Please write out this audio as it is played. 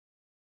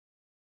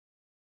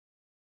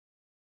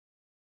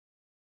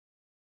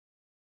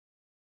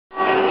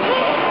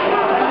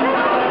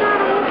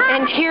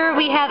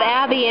we have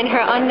Abby in her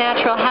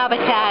unnatural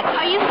habitat.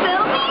 Are you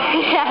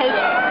filming? Yes.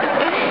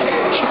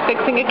 She's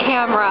fixing a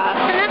camera.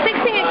 I'm not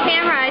fixing a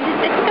camera. I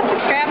took up the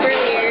crap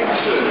earlier,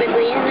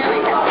 stupidly, and now I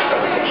have to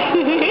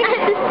fix it.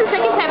 This is the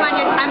second time on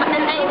your...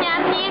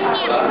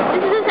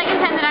 This is the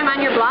second time that I'm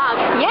on your vlog.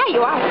 Yeah,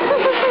 you are.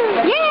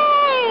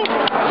 Yay!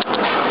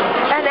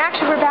 And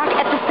actually, we're back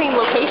at the same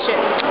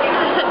location.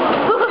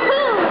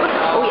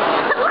 Oh,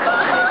 yeah.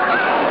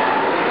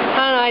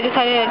 I don't know, I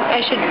decided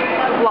I should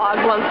vlog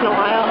once in a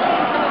while.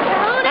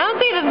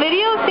 Honestly, the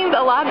video seems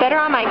a lot better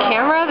on my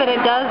camera than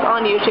it does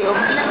on YouTube.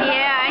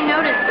 Yeah, I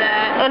noticed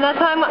that. And that's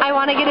why I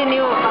want to get a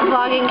new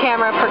vlogging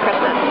camera for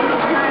Christmas.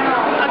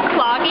 A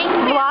clogging?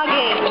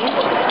 Vlogging.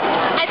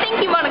 I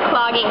think you want a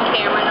clogging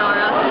camera,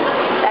 Nora.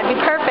 That'd be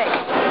perfect.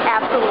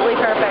 Absolutely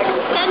perfect.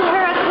 Send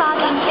her a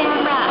clogging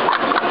camera.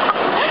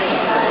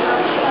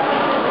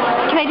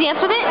 Can I dance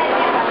with it?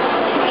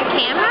 A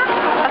camera?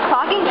 A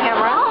clogging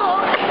camera? Oh.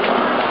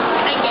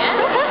 I guess.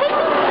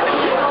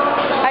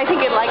 I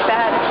think you'd like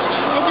that.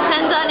 It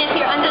depends on if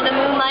you're under the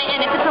moonlight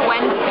and if it's a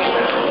Wednesday.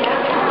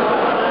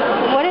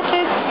 What if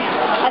it's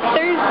a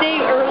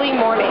Thursday early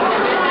morning?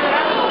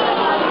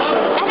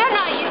 I don't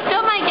know. You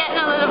still might get in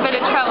a little bit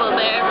of trouble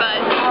there,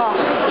 but... Oh.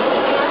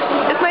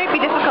 This might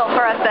be difficult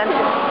for us then.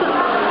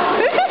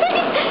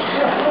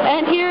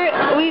 And here,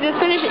 we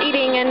just finished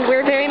eating, and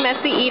we're very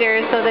messy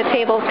eaters, so the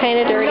table's kind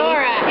of dirty.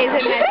 Nora is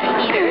a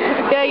messy eater.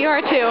 Yeah, you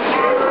are too.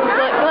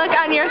 Look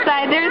on your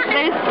side. There's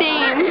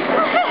stains.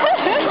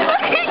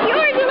 Look at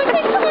yours. It looks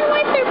like someone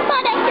wiped their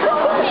butt after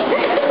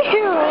pooping.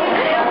 Ew.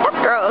 That's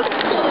gross.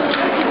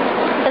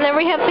 And then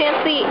we have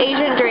fancy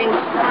Asian drinks.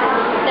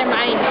 They're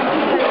mine.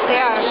 They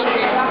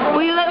are.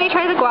 Will you let me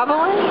try the guava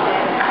one?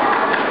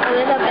 A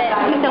little bit.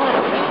 No.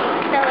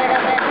 A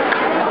little bit.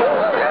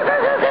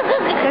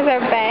 There's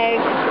our bag.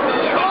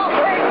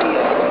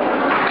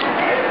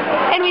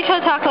 And we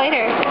shall talk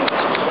later.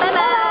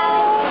 Bye-bye.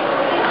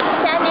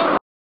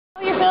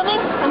 Oh, you're filming?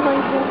 I'm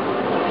going to.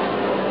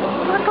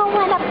 We're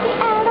going up the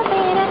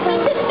elevator.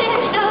 The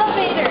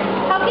elevator.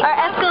 Our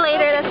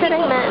escalator, that's what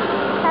I meant.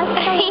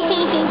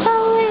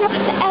 Going up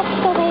the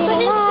escalator.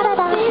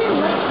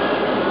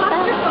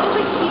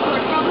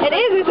 It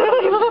is, it's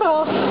really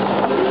little.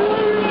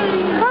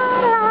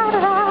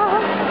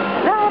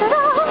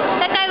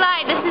 That guy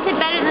lied. This isn't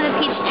better than the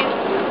peach juice.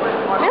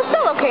 It's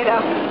still okay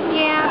though.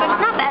 Yeah, but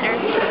it's not better.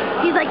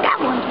 He's like, that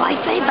one's my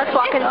favorite. Let's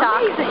walk and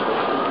talk.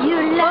 You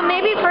lie. Well,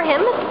 maybe for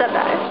him it's the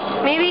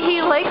best. Maybe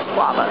he likes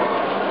guavas.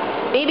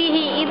 Maybe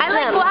he eats I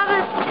like them.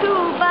 guavas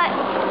too, but...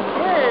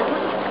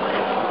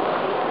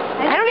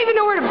 I don't even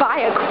know where to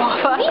buy a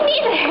guava. Me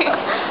neither.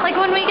 Like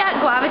when we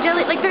got guava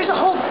jelly, like there's a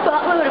whole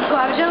buttload of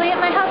guava jelly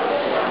at my house,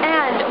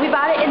 and we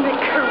bought it in the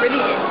Caribbean.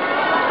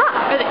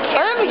 Huh. Or the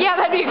Caribbean. Yeah,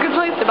 that'd be a good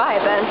place to buy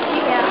it then.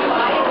 Yeah.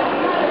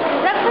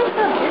 Does that place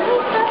sell Disney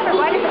stuff, or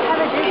why does it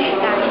have a Disney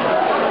sign?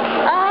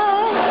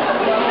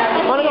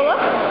 Wanna go look?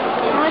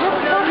 No, it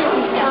doesn't sell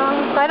Disney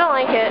stuff. I don't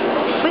like it.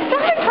 We still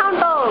haven't found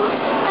bows.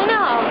 I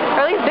know.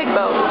 Or at least big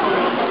bows.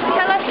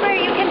 Tell us where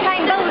you can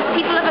find those,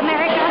 people of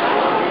America.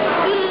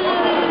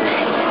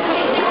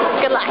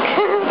 Good luck.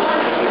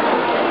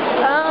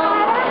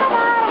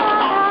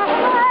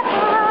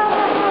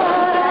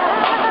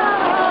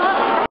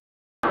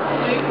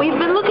 We've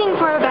been looking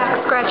for a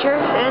back scratcher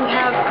and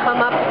have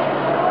come up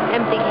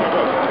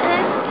empty-handed.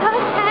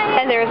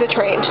 And there's a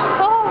train.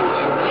 Oh,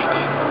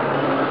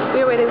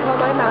 We're waiting for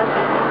my mom.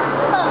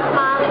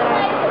 Mother.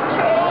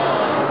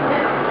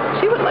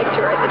 She would like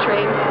to ride the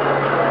train.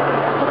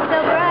 It's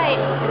so bright.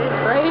 It is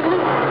bright.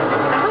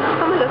 I hope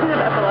someone doesn't have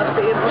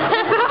epilepsy.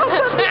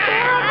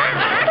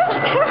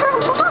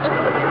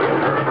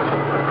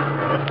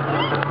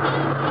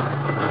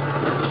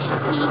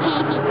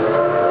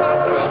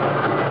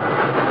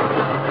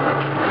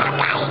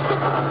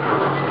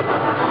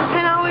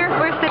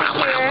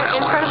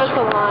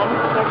 Salon,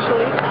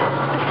 actually.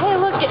 Hey,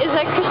 look, is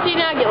that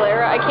Christina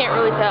Aguilera? I can't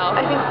really tell.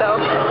 I think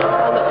so.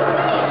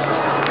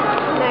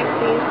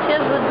 Maxie. She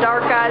has the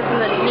dark eyes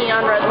and the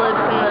neon red lips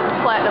and the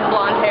platinum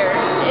blonde hair.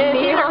 Is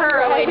she her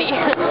or a lady?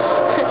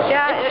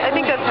 Yeah, I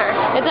think that's her.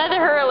 It's either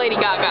her or Lady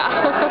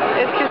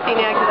Gaga. It's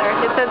Christina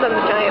Aguilera. It says on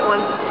the giant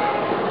one.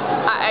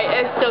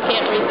 I still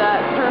can't read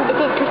that. It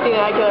says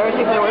Christina Aguilera.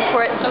 Take my word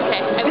for it. Okay.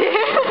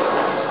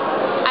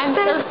 I'm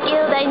so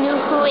skilled I knew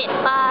who it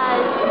was.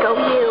 Go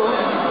you.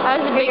 I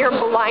was a big... Your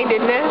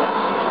blindedness.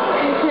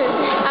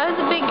 I was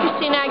a big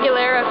Christina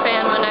Aguilera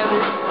fan when I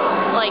was,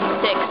 like,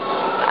 6.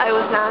 I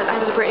was not. I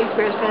was a Britney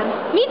Spears fan.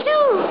 Me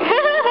too!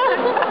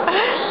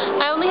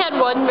 I only had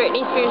one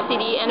Britney Spears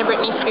CD and a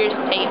Britney Spears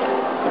tape.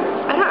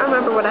 I don't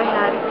remember what I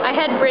had. I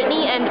had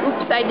Britney and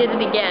Oops, I Did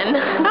It Again.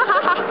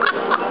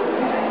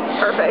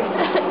 Perfect.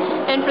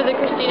 And for the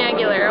Christina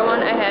Aguilera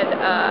one, I had,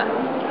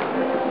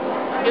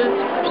 it was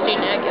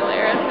Christina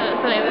Aguilera.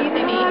 That's the name of the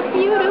CD. You're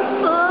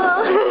beautiful.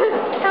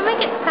 Don't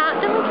make it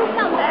sound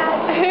bad.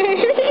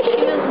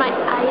 She was my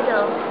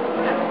idol.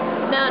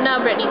 No,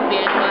 Britney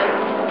Spears was.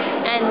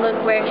 And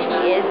look where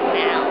she is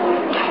now.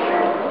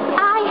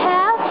 I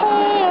have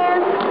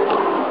hair.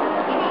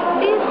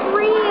 It's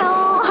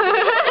real.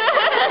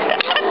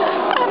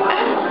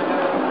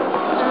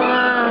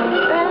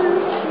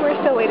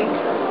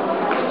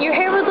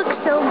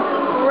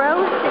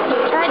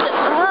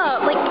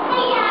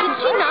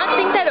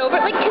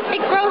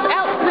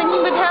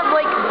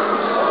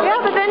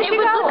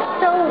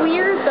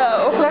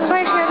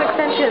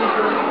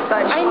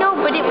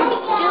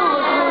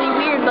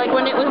 like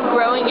when it was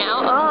growing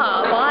out.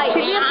 Oh, why? She'd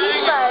be a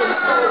peach bud.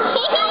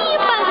 You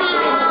fuzzy.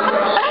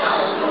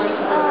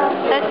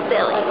 That's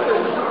silly.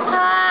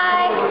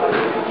 Hi.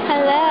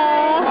 Hello.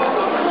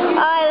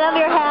 Oh, I love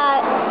your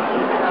hat.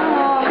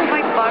 Oh,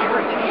 my butt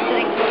hurts.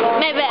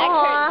 My back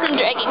hurts. I'm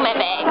dragging my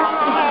bag.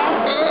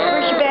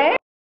 Where's your bag?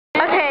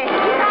 Okay.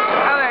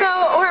 So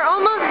we're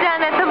almost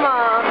done at the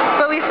mall,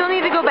 but we still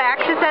need to go back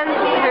to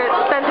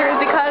Spencer's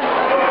because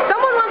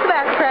someone wants a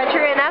back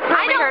scratcher, and that's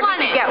I don't want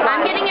it.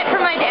 I'm getting it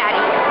from my daddy.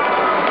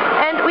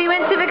 And we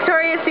went to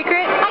Victoria's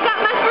Secret. I got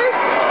my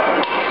first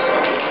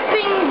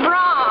thing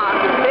bra.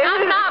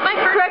 Not my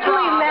first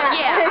correctly bra.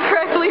 Yeah.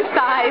 Correctly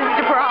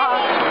sized bra.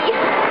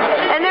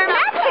 And they're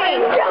matching.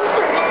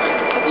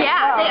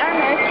 Yeah, they are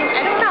matching.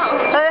 I don't know.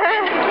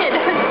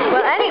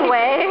 Well,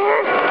 anyway,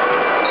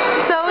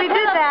 so we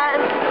did that.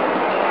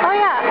 Oh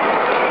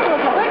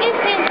yeah. Where is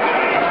Santa?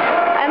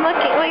 I'm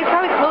looking. Well, he's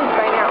probably closed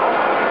by now.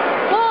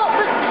 Well,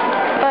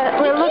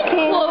 But we're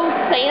looking. Close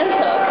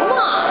Santa. Come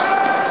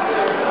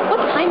on. What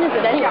time is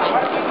it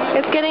anyway?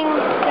 It's getting